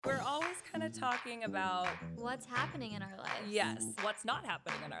We're always kind of talking about, What's happening in our lives? yes, what's not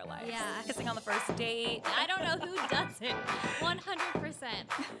happening in our lives. Yeah. Kissing on the first date. I don't know who doesn't. 100%.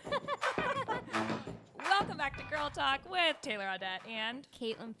 Welcome back to Girl Talk with Taylor Audette and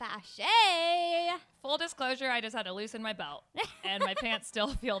Caitlin Fache. full disclosure, I just had to loosen my belt and my pants still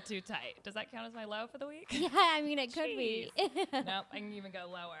feel too tight. Does that count as my low for the week? Yeah, I mean, it could be. Nope, I can even go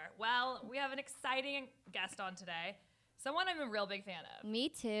lower. Well, we have an exciting guest on today. Someone I'm a real big fan of. Me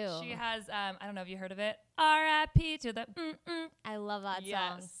too. She has, I don't know if you heard of it, R.I.P. to the I love that Yes.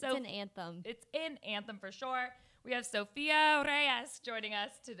 song. So it's an anthem. It's an anthem for sure. We have Sofía Reyes joining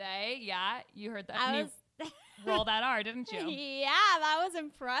us today. Yeah, you heard that. You rolled that R, didn't you? Yeah, that was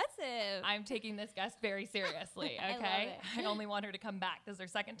impressive. I'm taking this guest very seriously, I love okay? it. I only want her to come back. This is her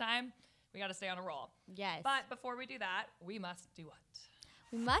second time. We got to stay on a roll. Yes. But before we do that, we must do what?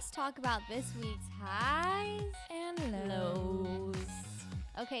 We must talk about this week's highs And lows.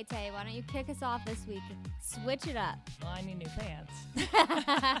 Okay, Tay, why don't you kick us off this week? Switch it up. Well, I need new pants.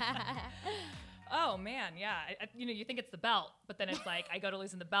 Oh, man, yeah. You think it's the belt, but then it's like, I go to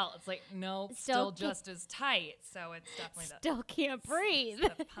loosen the belt. It's like, no, still just as tight. So it's definitely Still can't breathe.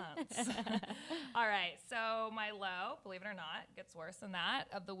 the pumps. All right, so my low, believe it or not, gets worse than that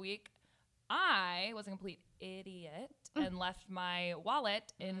of the week. I was a complete idiot and left my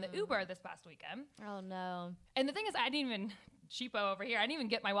wallet in the Uber this past weekend. Oh, no. And the thing is, I didn't even, cheapo over here, I didn't even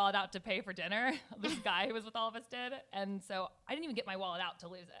get my wallet out to pay for dinner. This guy who was with all of us did. And so I didn't even get my wallet out to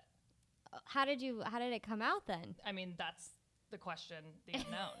lose it. How did it come out then? I mean, that's the question, the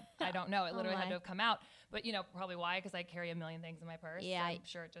unknown. I don't know. It literally had to have come out. But, probably why? Because I carry a million things in my purse. Yeah. I'm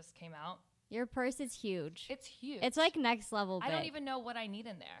sure it just came out. Your purse is huge. It's huge. It's like next level big. I don't even know what I need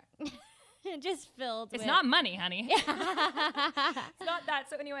in there. Just filled It's with. not money, honey. It's not that.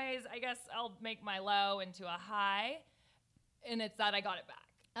 So anyways, I guess I'll make my low into a high, and it's that I got it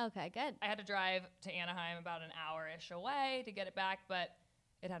back. Okay, good. I had to drive to Anaheim about an hour-ish away to get it back, but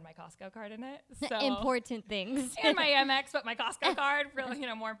it had my Costco card in it. So Important things. and my Amex, but my Costco card, for,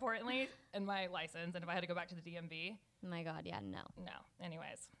 more importantly, and my license. And if I had to go back to the DMV, Oh my God, yeah, no.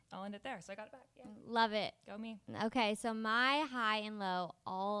 Anyways, I'll end it there. So I got it back. Yeah. Love it. Go me. Okay, so my high and low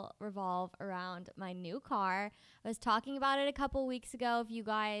all revolve around my new car. I was talking about it a couple weeks ago. If you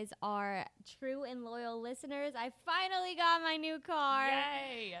guys are true and loyal listeners, I finally got my new car.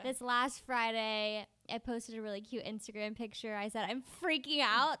 Yay! This last Friday, I posted a really cute Instagram picture. I said, I'm freaking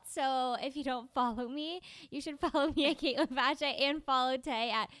out. So if you don't follow me, you should follow me at Caitlin Fache and follow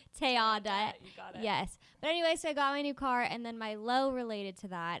Tay at Tayada. You got it. Yes. But anyway, so I got my new car. And then my low related to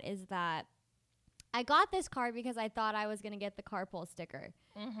that is that I got this car because I thought I was going to get the carpool sticker.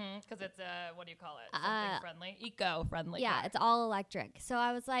 Mm-hmm. Because it's what do you call it? Something friendly, eco-friendly. Yeah, car. it's all electric. So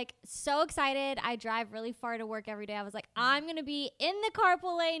I was like so excited. I drive really far to work every day. I was like, I'm going to be in the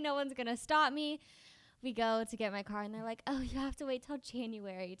carpool lane. No one's going to stop me. We go to get my car and they're like, oh, you have to wait till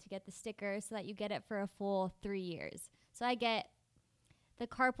January to get the sticker so that you get it for a full 3 years. So I get the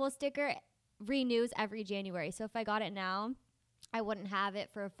carpool sticker renews every January. So if I got it now, I wouldn't have it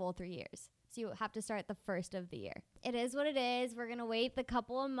for a full 3 years. So you have to start the first of the year. It is what it is. We're going to wait the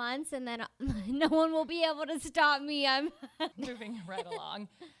couple of months and then no one will be able to stop me. I'm moving right along.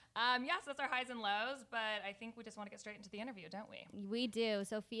 Yes, that's our highs and lows, but I think we just want to get straight into the interview, don't we? We do.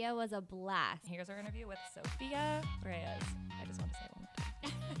 Sophia was a blast. Here's our interview with Sofía Reyes. I just want to say it one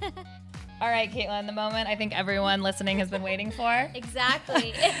more time. All right, Caitlin, the moment I think everyone listening has been waiting for.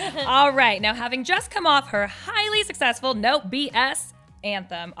 Exactly. All right, now having just come off her highly successful No BS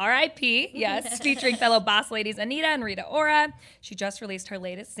anthem, R.I.P., yes, featuring fellow boss ladies Anita and Rita Ora. She just released her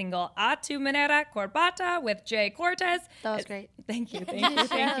latest single, A Tu Manera Corbata, with Jay Cortez. That was great. Thank you. Yeah,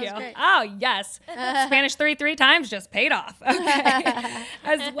 that was great. Oh, yes. Spanish three times just paid off. Okay.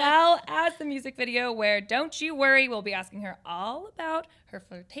 As well as the music video where Don't You Worry, we'll be asking her all about her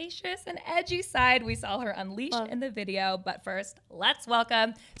flirtatious and edgy side we saw her unleash in the video. But first, let's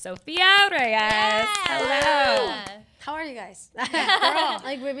welcome Sofía Reyes. Hello. How are you guys?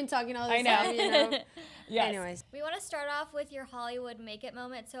 Like we've been talking all this I know. time, you know. Yes. Anyways, We want to start off with your Hollywood make it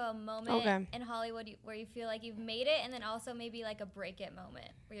moment. So a moment in Hollywood where you feel like you've made it, and then also maybe like a break it moment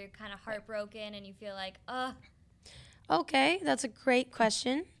where you're kind of heartbroken and you feel like, okay, that's a great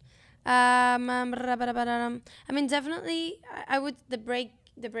question. I mean, definitely, I would the break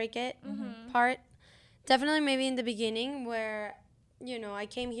it part. Definitely, maybe in the beginning where, I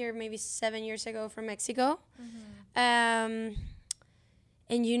came here maybe 7 years ago from Mexico, and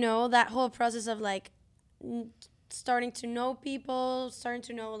that whole process of like starting to know people, starting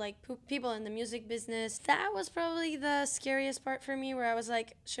to know like people in the music business. That was probably the scariest part for me, where I was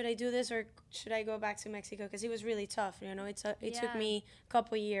like, should I do this or should I go back to Mexico? Because it was really tough, you know. It took me a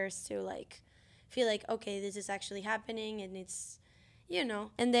couple years to like feel like, okay, this is actually happening, and it's, you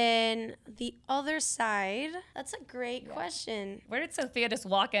know. And then the other side, that's a great question. Where did Sophia just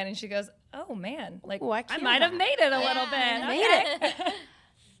walk in and she goes, oh man, like Ooh, I I might have made it a little bit. I made it.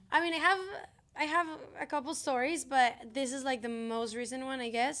 I mean, I have a couple stories, but this is like the most recent one, I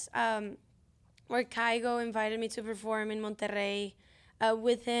guess, where Kygo invited me to perform in Monterrey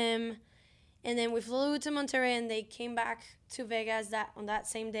with him. And then we flew to Monterrey, and they came back to Vegas on that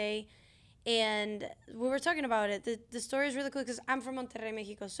same day. And we were talking about it. The story is really cool because I'm from Monterrey,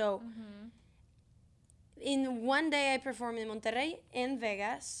 Mexico. So in one day I performed in Monterrey and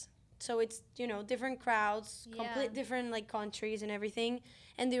Vegas. So it's, you know, different crowds, complete different like countries and everything.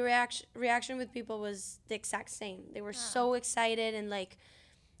 And the reaction with people was the exact same. They were so excited and like,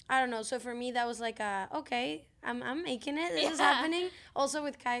 I don't know. So for me, that was like okay, I'm making it. This is happening. Also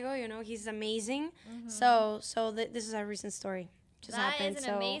with Kygo, you know, he's amazing. So this is our recent story. Just that happened. Is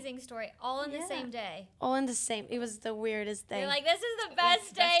an amazing story. All in the same day. All in the same. It was the weirdest thing. You're like, this is the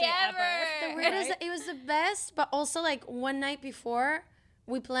best day ever. The weirdest. Right? It was the best, but also like one night before,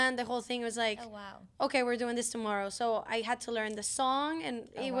 we planned the whole thing. It was like, oh wow, okay, we're doing this tomorrow. So I had to learn the song, and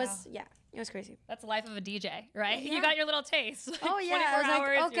it was crazy. That's the life of a DJ, right? Yeah. You got your little taste. Oh yeah, 24 I was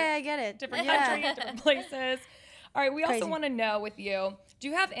hours, like, okay, I get it. Different countries, different places. All right, we also want to know with you, do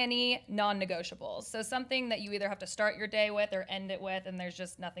you have any non-negotiables? So something that you either have to start your day with or end it with, and there's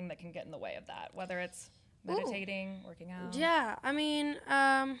just nothing that can get in the way of that, whether it's meditating, working out. Yeah, I mean,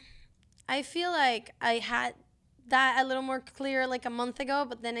 I feel like I had that a little more clear like a month ago,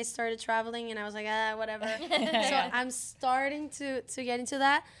 but then I started traveling and I was like, whatever. So I'm starting to get into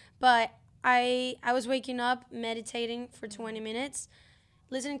that, but I was waking up, meditating for 20 minutes,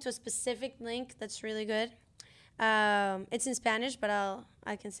 listening to a specific link that's really good. It's in Spanish, but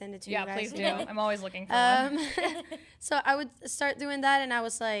I can send it to you guys. Yeah, please do. I'm always looking for one. So I would start doing that, and I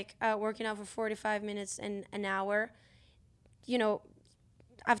was like working out for 45 minutes and an hour, you know,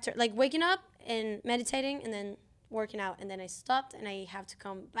 after like waking up and meditating and then working out, and then I stopped and I have to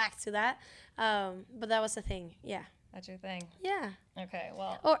come back to that. But that was the thing. Yeah. That's your thing. Yeah. Okay,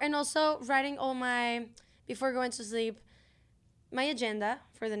 well. Oh, and also writing all before going to sleep, my agenda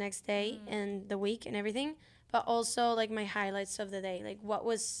for the next day and the week and everything. But also like my highlights of the day, like what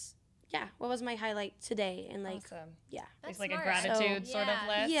was my highlight today, and like awesome. That's it's like smart. a gratitude sort of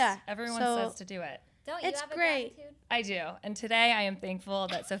list. Yeah, everyone says to do it. Don't you it's have great. a gratitude? I do, and today I am thankful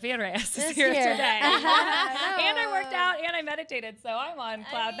that Sofía Reyes is here today. And I worked out and I meditated, so I'm on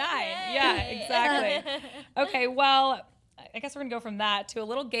cloud nine. Yeah, exactly. Okay, well, I guess we're gonna go from that to a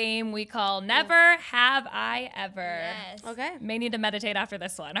little game we call Never Have I Ever. Yes. Okay. May need to meditate after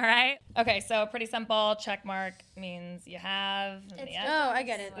this one, all right? Okay, so pretty simple. Check mark means you have. I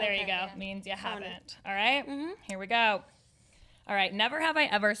get it. There you go. Means you haven't. All right? Here we go. All right. Never have I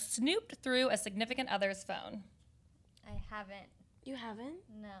ever snooped through a significant other's phone. I haven't. You haven't?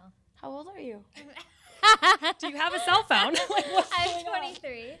 No. How old are you? Do you have a cell phone? I'm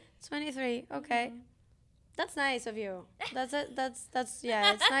 23. 23. Okay. That's nice of you. That's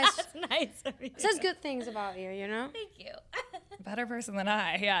yeah, it's nice. That's nice of you. It says good things about you, you know? Thank you. Better person than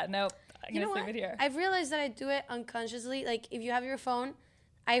I. Yeah, nope. I'm You know going to what? leave it here. I've realized that I do it unconsciously. Like, if you have your phone,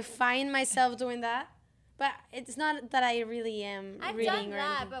 I find myself doing that. But it's not that I really am I've reading done or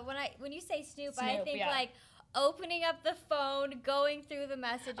that, anything. but when you say snoop, I Snoop, think yeah. like opening up the phone, going through the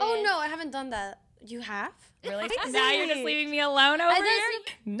messages. Oh, no, I haven't done that. You have? Really? Now you're just leaving me alone over here?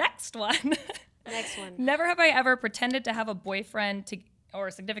 Next one. Next one. Never have I ever pretended to have a boyfriend or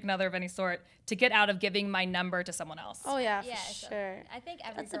a significant other of any sort to get out of giving my number to someone else. Oh, yeah, Yeah, for so sure. I think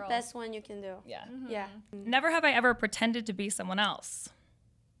every That's girl. the best one you can do. Yeah. Yeah. Never have I ever pretended to be someone else.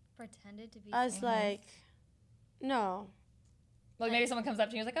 Pretended to be. I was like, no. Like maybe someone comes up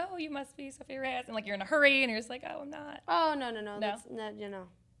to you and is like, oh, you must be Sofía Reyes. And like you're in a hurry and you're just like, oh, I'm not. Oh, no. No? That's not, you know.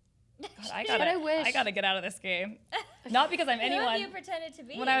 God, I wish. I gotta get out of this game. Not because I'm Who have anyone. you pretended to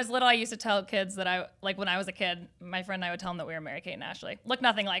be? When I was little, I used to tell kids that when I was a kid, my friend and I would tell them that we were Mary-Kate and Ashley. Look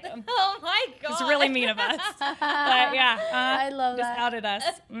nothing like them. Oh my god. It's really mean of us. But yeah. I love just that. outed us.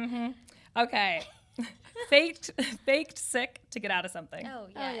 Okay. Faked sick to get out of something. Oh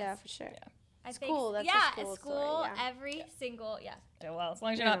yes. Oh, yeah, for sure. I think school, that's a yeah, school at school, story, yeah. every single Yeah, well, as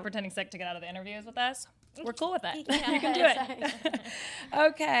long as you're not pretending sick to get out of the interviews with us, we're cool with that. Yeah. You can do it.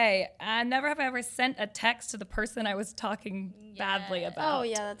 Okay. Never have I ever sent a text to the person I was talking badly about. Oh,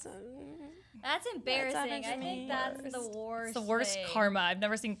 yeah, that's... That's embarrassing. happened to I think me. that's the worst. It's the worst thing. karma. I've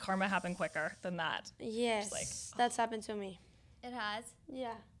never seen karma happen quicker than that. Yes, like, that's happened to me. It has.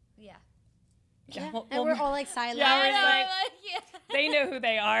 Yeah. Yeah. Yeah. well- And well, we're all like silent. Yeah, I we're know, like- yeah. they know who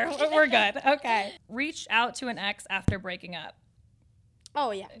they are. We're good. Okay. Reach out to an ex after breaking up.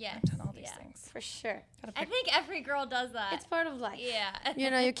 Oh yeah, Yes. I've done all these yeah. things. for sure. Gotta I pick- think every girl does that. It's part of life. yeah. You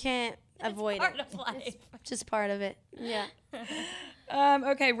know, you can't avoid part it. of life. It's just part of it. Yeah.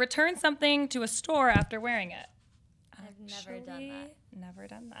 Okay, return something to a store after wearing it. I've never done that. Actually, never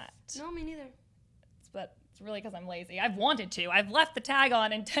done that. No, me neither. But it's really because I'm lazy. I've wanted to. I've left the tag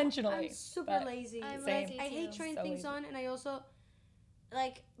on intentionally. I'm super but- lazy. I'm Same. lazy I hate too. trying So things lazy. on, and I also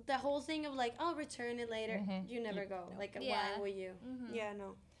like the whole thing of like, I'll return it later. Mhm. You never go. Like, Yeah. why would you? Mhm. Yeah,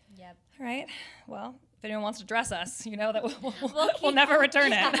 no. Yep. All right. Well, if anyone wants to dress us, you know that we'll keep- never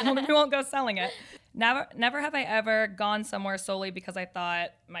return it. We won't go selling it. Never have I ever gone somewhere solely because I thought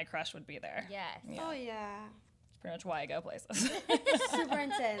my crush would be there. Yes. Yeah. Oh yeah. It's pretty much why I go places. Super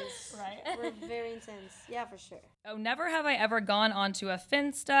intense. Right. We're very intense. Yeah, for sure. Oh, never have I ever gone onto a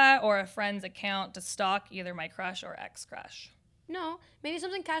Finsta or a friend's account to stalk either my crush or ex-crush. No, maybe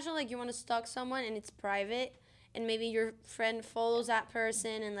something casual, like you want to stalk someone and it's private, and maybe your friend follows that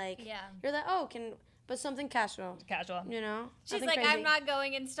person, and like Yeah. you're like, oh, but something casual, Casual. you know? She's Nothing like, crazy. I'm not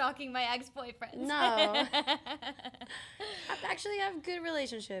going and stalking my ex-boyfriends. No. I actually have a good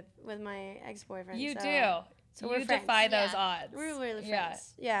relationship with my ex-boyfriend. You so do. so we're you friends. defy those Yeah. odds. We're really Yeah.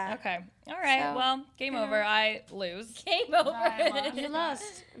 friends. Yeah. Okay. All right. So, well, game you know. over. I lose. Game over. Right, You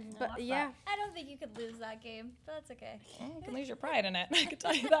lost, but yeah. I don't think you could lose that game, but that's okay. Well, you can lose your pride in it. I can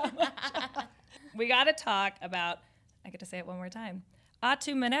tell you that much. We got to talk about, I get to say it one more time, a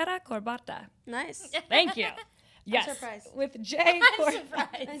tu manera corbata. Nice. Thank you. Yes. surprised. With Jay I'm Cortez.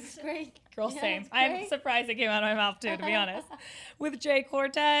 surprised. That's great. Girl, Yeah, same. it's I'm great. surprised it came out of my mouth too, to be honest. With Jay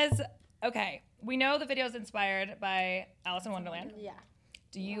Cortez. Okay. We know the video is inspired by Alice in Wonderland. Yeah.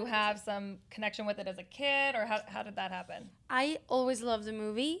 Do you have some connection with it as a kid, or how did that happen? I always love the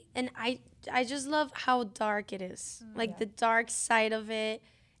movie, and I just love how dark it is. Like the dark side of it,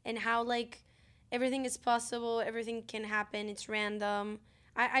 and how like everything is possible, everything can happen, it's random.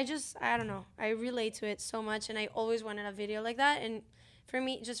 I don't know. I relate to it so much, and I always wanted a video like that, and for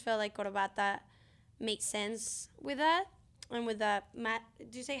me it just felt like Corbata makes sense with that. And with the Matt,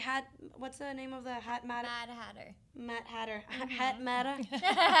 do you say hat? What's the name of the hat? Mad Hatter. Matt Hatter. Hat Matter.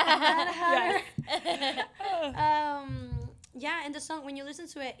 Yes. Yeah, and the song, when you listen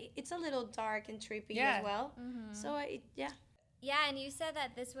to it, it's a little dark and trippy Yeah. as well. So yeah, Yeah, and you said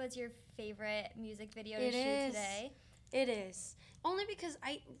that this was your favorite music video to It shoot is. today. it is. Only because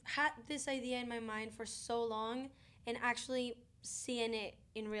I had this idea in my mind for so long, and actually seeing it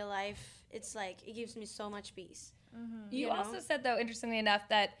in real life, it's like it gives me so much peace. You You know? also said, though, interestingly enough,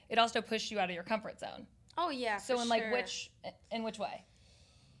 that it also pushed you out of your comfort zone. Oh yeah. So for in like sure. in which way?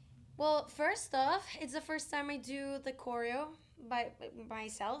 Well, first off, it's the first time I do the choreo by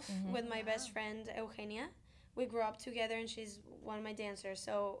myself with my best friend Eugenia. We grew up together, and she's one of my dancers.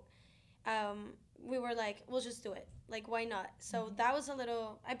 So we were like, we'll just do it. Like, why not? So that was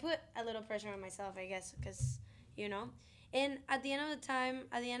I put a little pressure on myself, I guess, because, you know. And at the end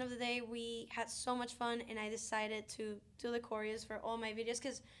of the day, we had so much fun, and I decided to do the choreos for all my videos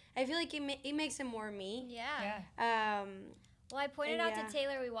because I feel like it makes it more me. Yeah. Well, I pointed And out yeah. to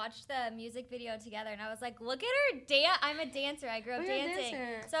Taylor, we watched the music video together, and I was like, look at her dance. I'm a dancer. I grew up Oh, you're a dancing.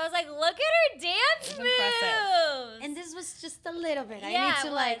 dancer. So I was like, look at her dance It was moves. impressive. And this was just a little bit. I Yeah, need it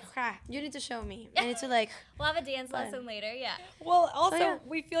to like, was. you need to show me. I need to like, We'll have a dance Fun. lesson later. Yeah. Well, also, yeah.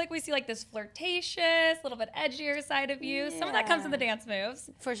 we feel like we see like this flirtatious, little bit edgier side of you. Some of that comes in the dance moves.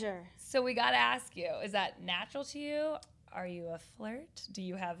 for sure. So we got to ask you, is that natural to you? Are you a flirt? Do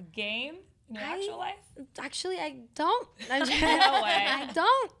you have game in your actual life? Actually, I don't. No way. I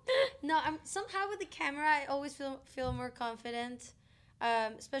don't. No, I'm somehow with the camera. I always feel more confident.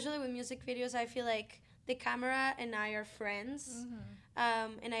 Especially with music videos, I feel like the camera and I are friends,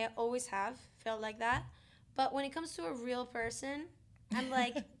 and I always have felt like that. But when it comes to a real person, I'm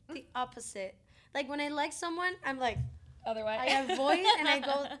like the opposite. Like when I like someone, I'm like Other way. I avoid and I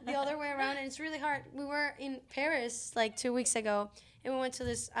go the other way around, and it's really hard. We were in Paris like 2 weeks ago, and we went to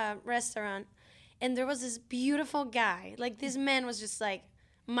this restaurant, and there was this beautiful guy. Like this man was just like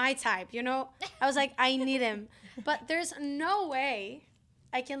my type, you know? I was like, I need him. But there's no way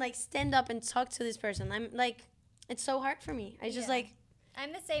I can like stand up and talk to this person. I'm like, it's so hard for me. I just Yeah. like,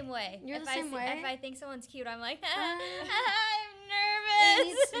 I'm the same way. You're if the same way? If I think someone's cute, I'm like, Uh, I'm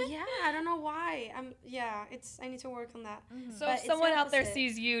nervous. Yeah, I don't know why. I need to work on that. So But if it's someone the out there opposite.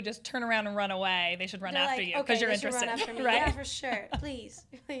 sees you, just turn around and run away. They should run They're after like, you okay, because you're they should interested, run after me. right? Yeah, for sure. Please.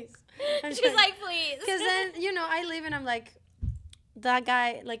 She's like, please. Because then, I leave and I'm like, that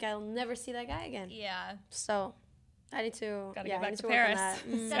guy, like, I'll never see that guy again. Yeah. So, I need to, Gotta yeah, get I back need to to work on Paris.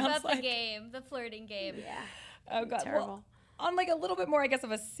 that. Step Sounds up the like- game, the flirting game. Yeah. Oh God. Terrible. Well, on like a little bit more, I guess,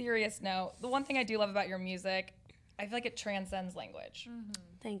 of a serious note, the one thing I do love about your music, I feel like it transcends language.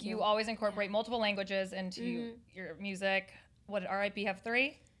 Thank you. You always incorporate multiple languages into your music. What did RIP have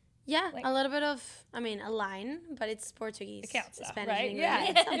 3? Yeah, Like- a little bit of, a line, but it's Portuguese. It counts, though, Spanish, right? English. Yeah.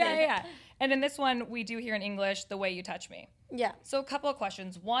 It's something. yeah. And in this one, we do hear in English, "The Way You Touch Me." Yeah. So a couple of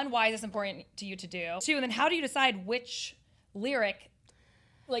questions. One, why is this important to you to do? 2, and then how do you decide which lyric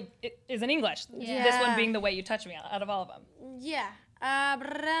is in English? This Yeah. one being "The Way You Touch Me" out of all of them. Yeah.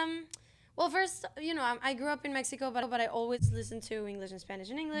 Well, first, I grew up in Mexico, but I always listen to English and Spanish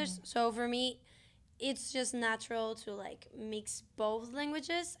and English. So for me, it's just natural to like mix both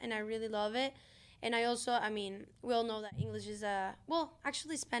languages, and I really love it. And I also, we all know that English is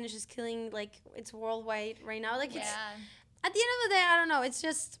actually Spanish is killing, like, it's worldwide right now. Like, it's, at the end of the day, I don't know. It's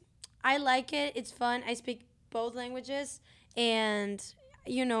just, I like it. It's fun. I speak both languages, and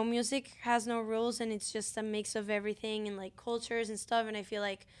music has no rules, and it's just a mix of everything and like cultures and stuff. And I feel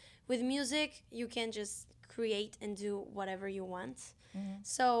like with music, you can just create and do whatever you want.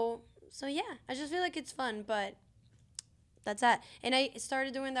 So yeah, I just feel like it's fun, but that's that. And I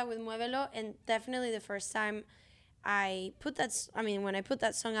started doing that with Muévelo, and definitely the first time when I put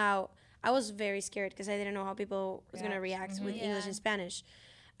that song out, I was very scared because I didn't know how people was going to react with English and Spanish.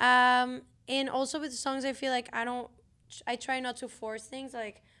 And also with songs, I feel like I try not to force things.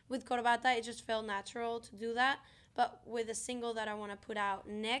 Like with Corbata, it just felt natural to do that. But with the single that I want to put out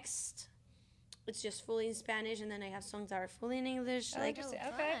next, it's just fully in Spanish, and then I have songs that are fully in English. Oh, Like, interesting.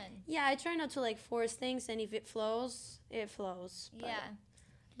 Fun. Okay. yeah, I try not to like force things, and if it flows, it flows.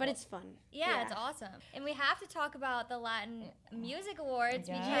 But it's fun. Yeah, it's awesome. And we have to talk about the Latin Music Awards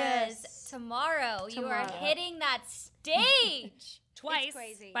Yes. because tomorrow you are Tomorrow. hitting that stage. Twice,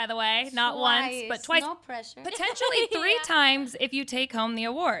 crazy. by the way, not once, but twice. No pressure. Potentially 3 times if you take home the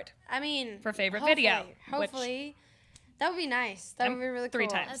award. For favorite video, Hopefully. That would be nice. That would be really cool. 3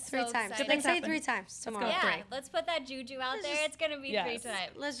 times. That's 3 so times. exciting. Let's say Happen. 3 times tomorrow. go. Yeah, 3. let's put that juju out Let's there. just- It's going to be Yes. 3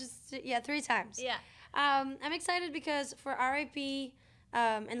 times. Let's just 3 times. Yeah. I'm excited because for RIP,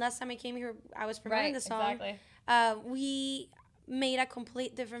 and last time I came here, I was promoting the song. Exactly. We made a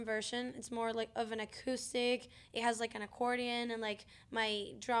complete different version. It's more like of an acoustic. It has like an accordion, and like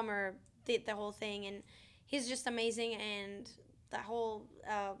my drummer did the whole thing, and he's just amazing. And the whole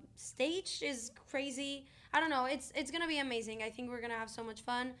stage is crazy. I don't know. It's gonna be amazing. I think we're gonna have so much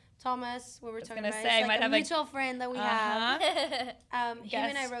fun. Thomas, what we're talking gonna about, say, is might like a have a- mutual friend that we have. Him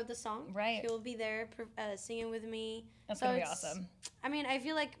and I Yes. wrote the song. Right. He'll be there singing with me. That's So going to be it's- awesome. I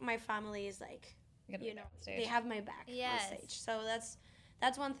feel like my family is like, You're gonna be there on stage. they have my back Yes. on stage. So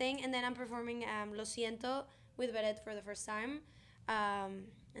that's one thing. And then I'm performing Lo Siento with Beret for the first time.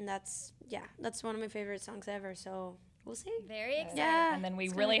 And that's one of my favorite songs ever. So we'll see. Very exciting. Yeah. And then we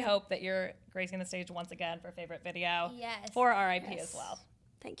it's gonna really be- hope that you're gracing the stage once again for favorite video Yes. for RIP Yes. as well.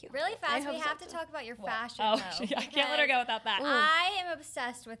 Thank you. Really I fast, hope we so have to too. talk about your Well, fashion, oh, though. I can't let her go without that. Ooh. I am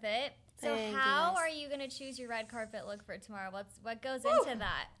obsessed with it. So Thank you, how guys. are you going to choose your red carpet look for tomorrow? What goes into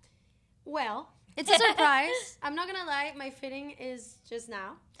that? Well, it's a surprise. I'm not gonna lie, my fitting is just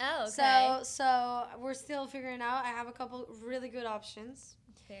now. Oh, okay. So we're still figuring out. I have a couple really good options.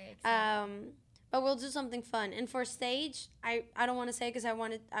 Very exciting. But we'll do something fun. And for stage, I don't want to say because I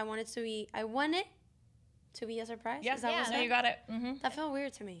want it to be a surprise. Yes, Is that yeah, what's no, that? you got it. Mm-hmm. That felt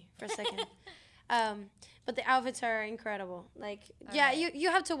weird to me for a second. But the outfits are incredible. Like, right. you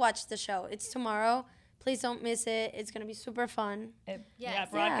have to watch the show. It's tomorrow. Please don't miss it. It's gonna be super fun. It Yes.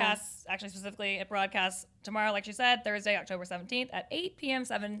 broadcasts, actually specifically, it broadcasts tomorrow, like she said, Thursday, October 17th at 8 p.m.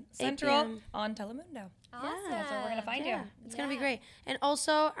 7 Central p.m. on Telemundo. Awesome. That's where we're going to find Yeah, you. it's gonna be Yeah. great. And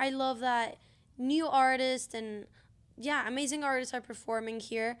also, I love that new artists and amazing artists are performing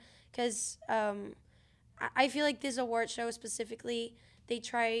here because I feel like this award show specifically, they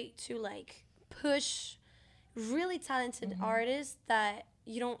try to like push really talented artists that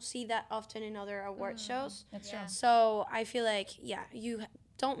you don't see that often in other award shows. That's Yeah. true. So I feel like you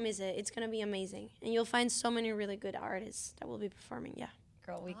don't miss it. It's gonna be amazing, and you'll find so many really good artists that will be performing. Yeah.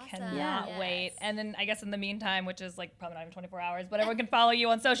 Girl, we Awesome. cannot Yes. wait. And then I guess in the meantime, which is like probably not even 24 hours, but everyone can follow you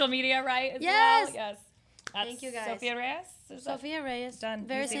on social media, right? as Yes. well? Yes. That's Thank you, guys. Sofía Reyes? Is that- Sofía Reyes. Done.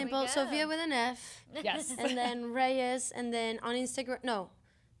 Very Easy. simple. There we go. Sofía with an F. Yes. And then Reyes, and then on Instagram,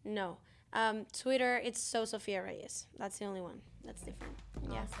 no. Twitter, it's Sofía Reyes. That's the only one. That's different.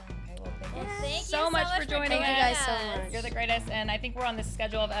 Yeah. Okay, well, thank you Thank you so much for joining Thank you guys so us. much. You're the greatest, and I think we're on the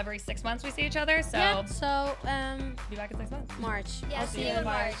schedule of every 6 months we see each other. So Yeah. So be back in 6 months. March. Yeah, I'll see you in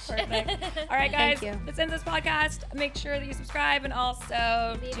March. Perfect. All right, guys. Thank you. This ends this podcast. Make sure that you subscribe and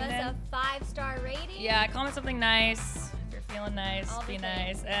also Leave tune us in. a 5-star rating. Yeah, comment something nice. If you're feeling nice, All the be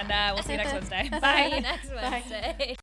things. nice. And we'll see you next Wednesday. See Bye. you next Wednesday.